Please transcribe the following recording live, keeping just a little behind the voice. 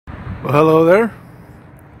Well, hello there.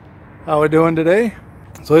 How we doing today?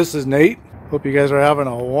 So this is Nate. Hope you guys are having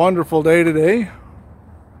a wonderful day today.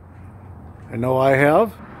 I know I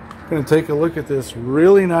have. I'm going to take a look at this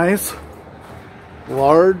really nice,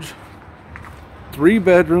 large,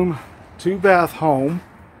 3-bedroom, 2-bath home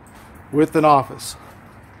with an office.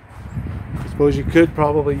 I suppose you could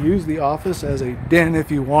probably use the office as a den if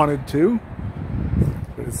you wanted to,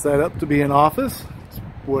 but it's set up to be an office. It's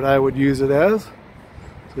what I would use it as.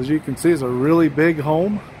 So as you can see, it's a really big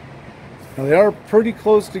home. Now they are pretty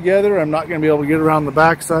close together. I'm not going to be able to get around the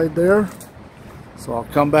back side there, so I'll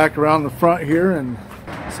come back around the front here. And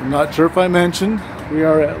so I'm not sure if I mentioned, we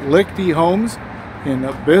are at Lichty Homes in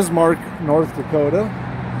Bismarck, North Dakota.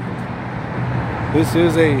 This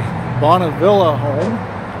is a Bonnavilla home.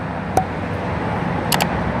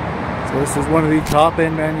 So this is one of the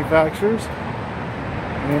top-end manufacturers,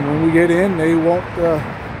 and when we get in, they won't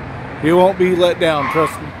you won't be let down,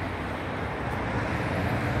 trust me.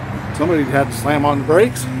 Somebody had to slam on the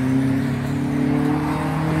brakes.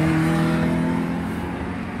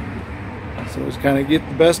 So just kind of get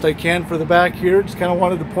the best I can for the back here. Just kind of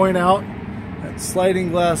wanted to point out that sliding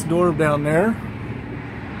glass door down there.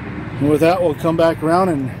 And with that, we'll come back around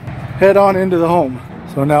and head on into the home.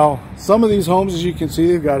 So now, some of these homes, as you can see,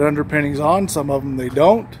 they've got underpinnings on. Some of them they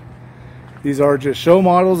don't. These are just show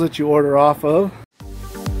models that you order off of.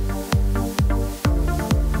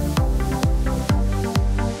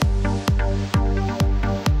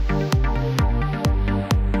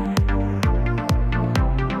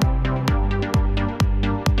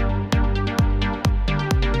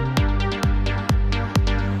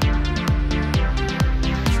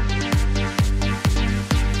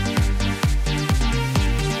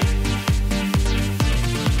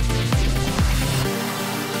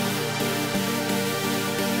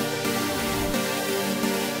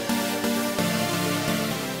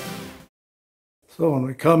 So when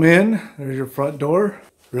we come in, there's your front door.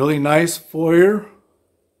 Really nice foyer.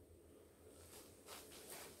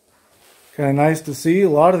 Kind of nice to see. A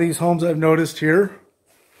lot of these homes I've noticed here,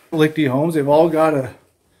 Lichty homes, they've all got a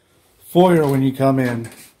foyer when you come in.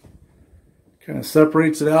 Kind of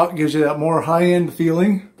separates it out, gives you that more high-end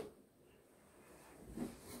feeling.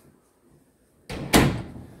 But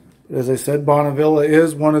as I said, Bonnavilla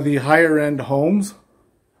is one of the higher-end homes.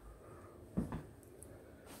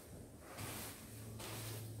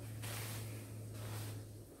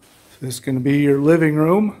 This is going to be your living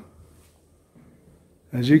room.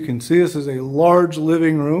 As you can see, this is a large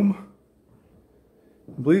living room.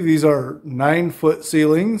 I believe these are 9-foot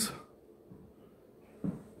ceilings.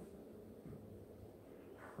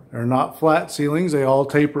 They're not flat ceilings, they all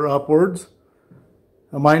taper upwards.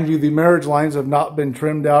 Now mind you, the marriage lines have not been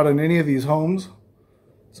trimmed out in any of these homes,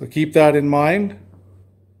 so keep that in mind.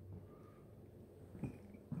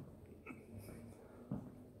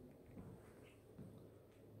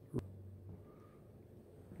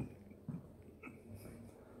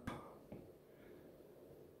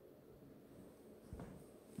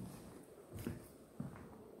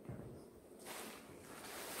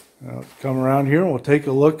 Now, come around here and we'll take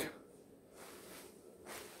a look.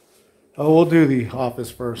 Oh, we'll do the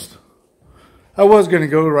office first. I was going to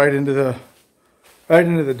go right into the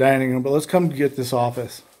dining room, but let's come get this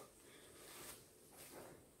office.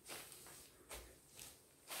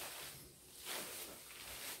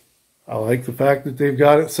 I like the fact that they've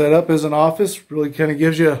got it set up as an office. Really kind of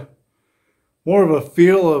gives you more of a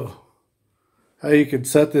feel of how you could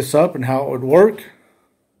set this up and how it would work.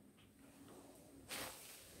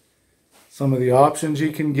 Some of the options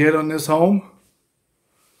you can get on this home.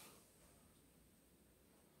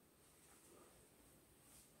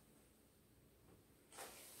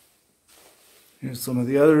 Here's some of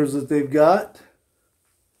the others that they've got.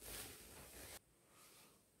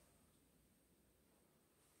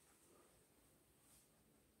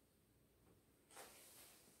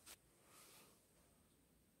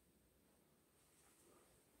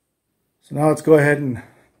 So now let's go ahead and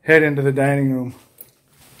head into the dining room.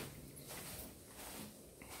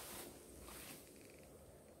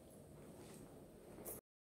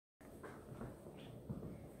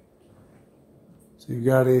 So you've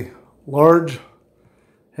got a large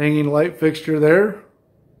hanging light fixture there.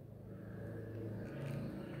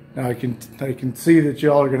 Now I can see that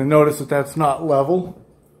y'all are going to notice that that's not level.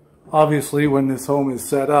 Obviously, when this home is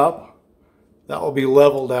set up, that will be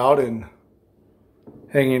leveled out and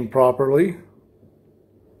hanging properly.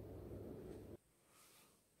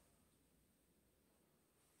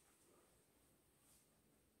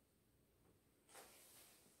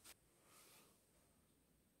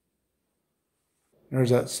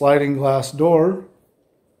 There's that sliding glass door.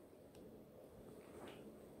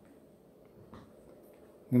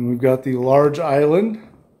 Then we've got the large island.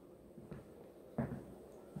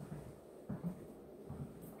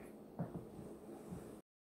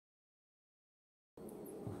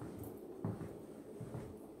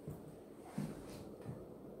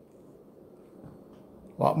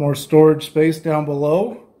 A lot more storage space down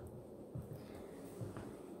below.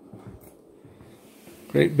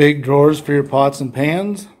 Great big drawers for your pots and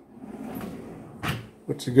pans.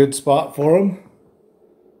 Which is a good spot for them.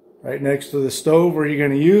 Right next to the stove where you're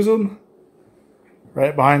going to use them.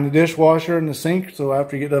 Right behind the dishwasher and the sink, so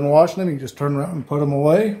after you get done washing them, you just turn around and put them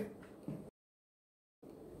away.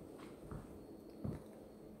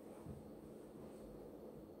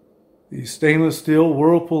 These stainless steel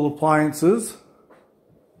Whirlpool appliances.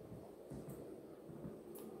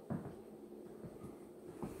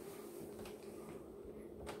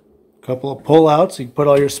 Couple of pull-outs, you can put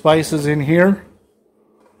all your spices in here.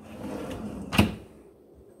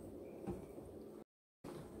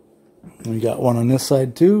 We got one on this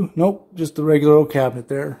side too. Nope, just the regular old cabinet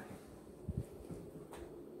there.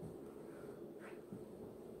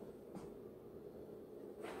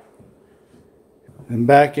 And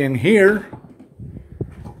back in here,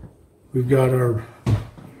 we've got our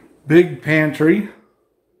big pantry.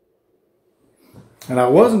 And I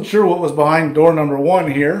wasn't sure what was behind door number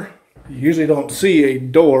 1 here. You usually don't see a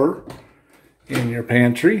door in your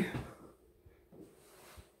pantry.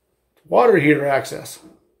 Water heater access.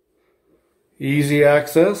 Easy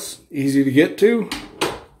access, easy to get to.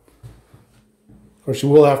 Of course, you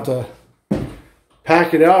will have to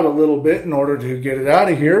pack it out a little bit in order to get it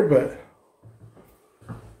out of here, but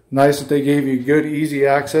nice that they gave you good, easy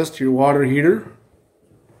access to your water heater.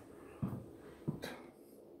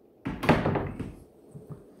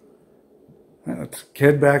 Let's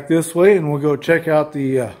head back this way and we'll go check out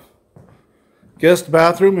the guest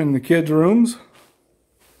bathroom and the kids' rooms.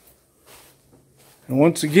 And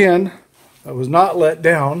once again, I was not let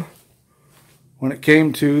down when it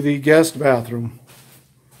came to the guest bathroom.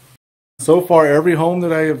 So far, every home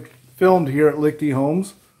that I have filmed here at Lichty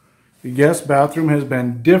Homes, the guest bathroom has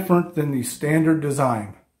been different than the standard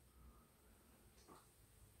design.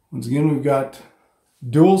 Once again, we've got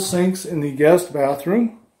dual sinks in the guest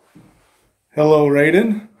bathroom. Hello,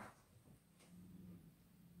 Raiden.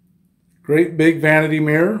 Great big vanity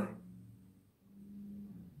mirror.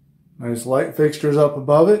 Nice light fixtures up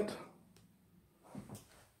above it.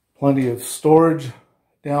 Plenty of storage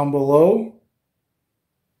down below.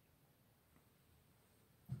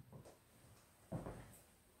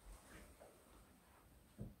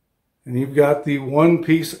 And you've got the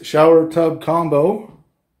one-piece shower tub combo.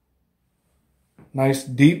 Nice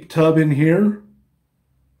deep tub in here.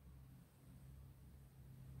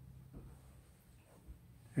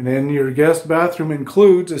 And then your guest bathroom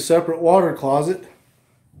includes a separate water closet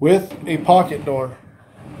with a pocket door.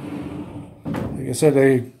 Like I said,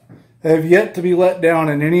 they have yet to be let down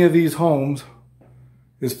in any of these homes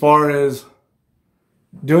as far as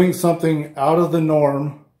doing something out of the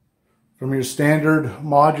norm from your standard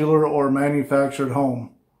modular or manufactured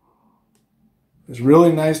home. It's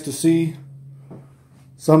really nice to see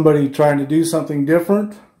somebody trying to do something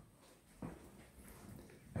different.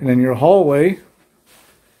 And in your hallway,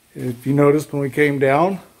 if you noticed when we came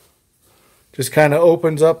down, just kind of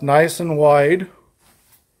opens up nice and wide.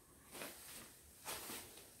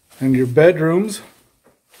 And your bedrooms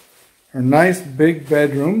are nice big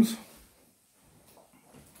bedrooms.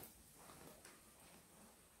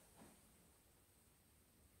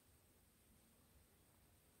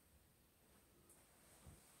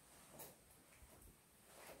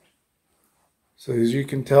 So as you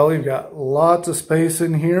can tell, you've got lots of space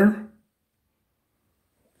in here.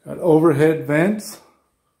 Got overhead vents.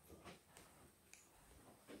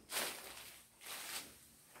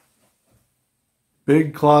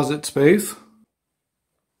 Big closet space.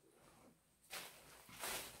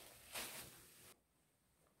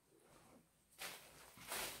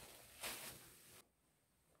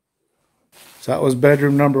 So that was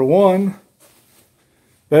bedroom number 1.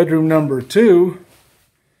 Bedroom number 2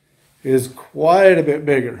 is quite a bit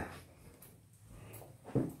bigger.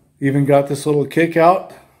 Even got this little kick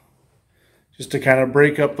out just to kind of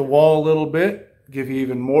break up the wall a little bit, give you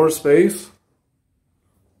even more space.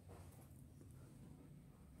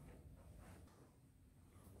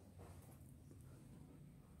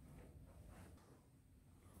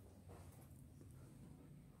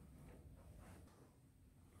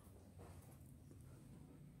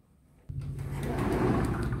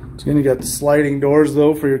 So again, you got the sliding doors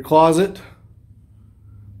though for your closet.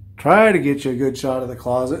 Try to get you a good shot of the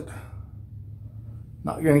closet.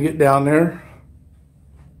 Not going to get down there.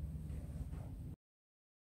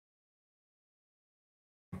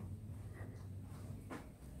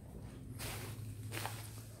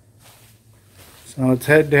 So let's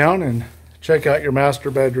head down and check out your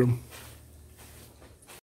master bedroom.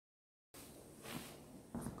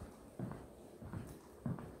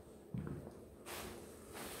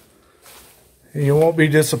 You won't be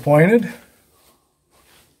disappointed.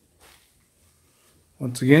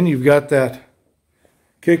 Once again, you've got that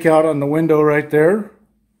kick out on the window right there.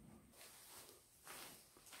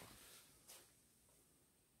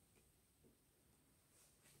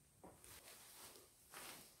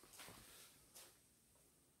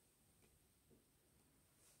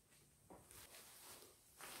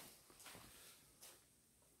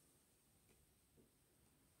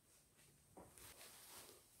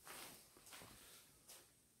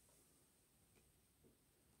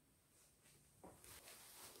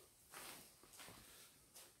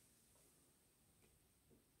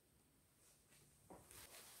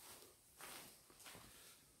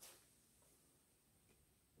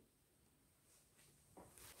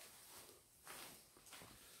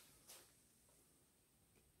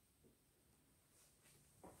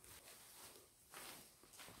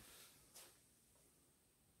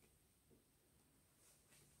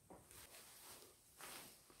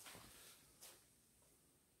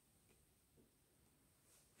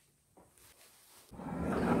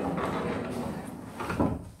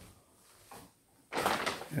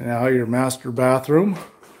 And now your master bathroom.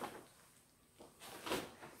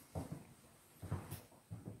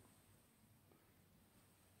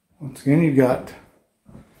 Once again, you've got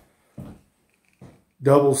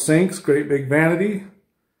double sinks, great big vanity.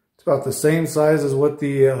 It's about the same size as what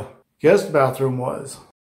the guest bathroom was.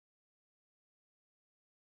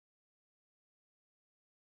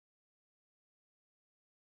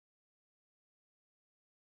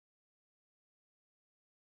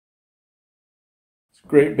 It's a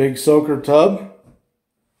great big soaker tub.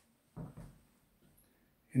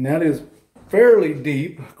 And that is fairly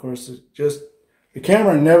deep. Of course, it's just, the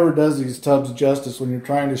camera never does these tubs justice when you're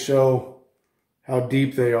trying to show how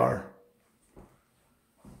deep they are.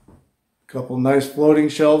 A couple nice floating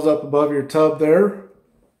shelves up above your tub there.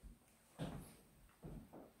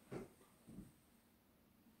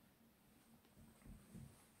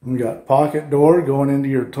 We got pocket door going into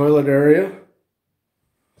your toilet area.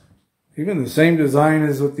 Even the same design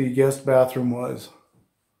as what the guest bathroom was.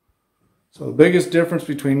 So the biggest difference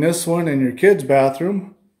between this one and your kids'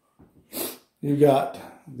 bathroom, you got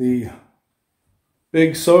the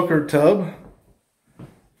big soaker tub,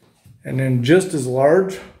 and then just as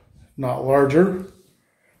large, not larger,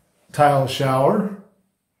 tile shower.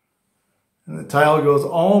 And the tile goes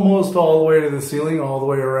almost all the way to the ceiling, all the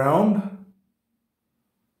way around.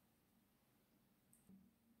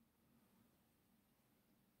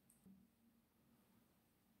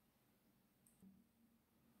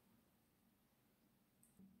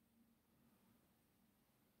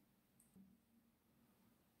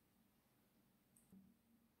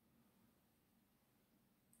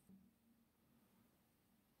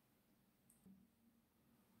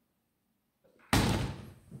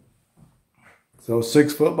 So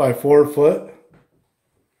 6 foot by 4 foot.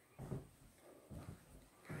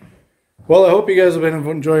 Well, I hope you guys have been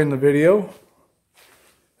enjoying the video.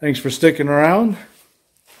 Thanks for sticking around.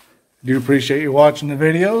 I do appreciate you watching the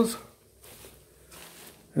videos.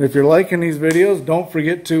 And if you're liking these videos, don't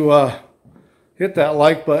forget to hit that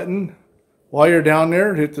like button. While you're down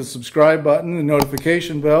there, hit the subscribe button and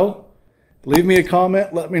notification bell. Leave me a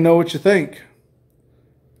comment. Let me know what you think.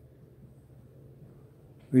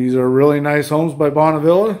 These are really nice homes by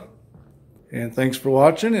Bonnavilla. And thanks for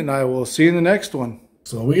watching, and I will see you in the next one.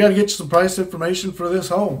 So we got to get you some price information for this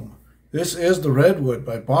home. This is the Redwood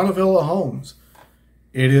by Bonnavilla Homes.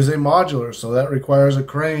 It is a modular, so that requires a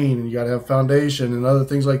crane, and you got to have foundation and other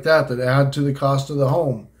things like that that add to the cost of the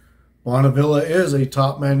home. Bonnavilla is a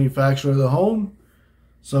top manufacturer of the home.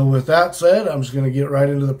 So with that said, I'm just going to get right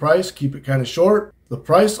into the price, keep it kind of short. The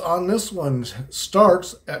price on this one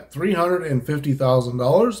starts at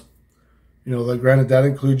 $350,000. You know, granted, that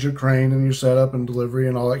includes your crane and your setup and delivery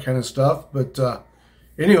and all that kind of stuff. But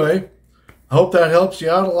anyway, I hope that helps you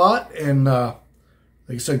out a lot. And like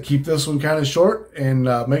I said, keep this one kind of short. And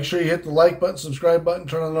make sure you hit the like button, subscribe button,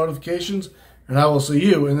 turn on the notifications. And I will see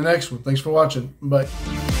you in the next one. Thanks for watching. Bye.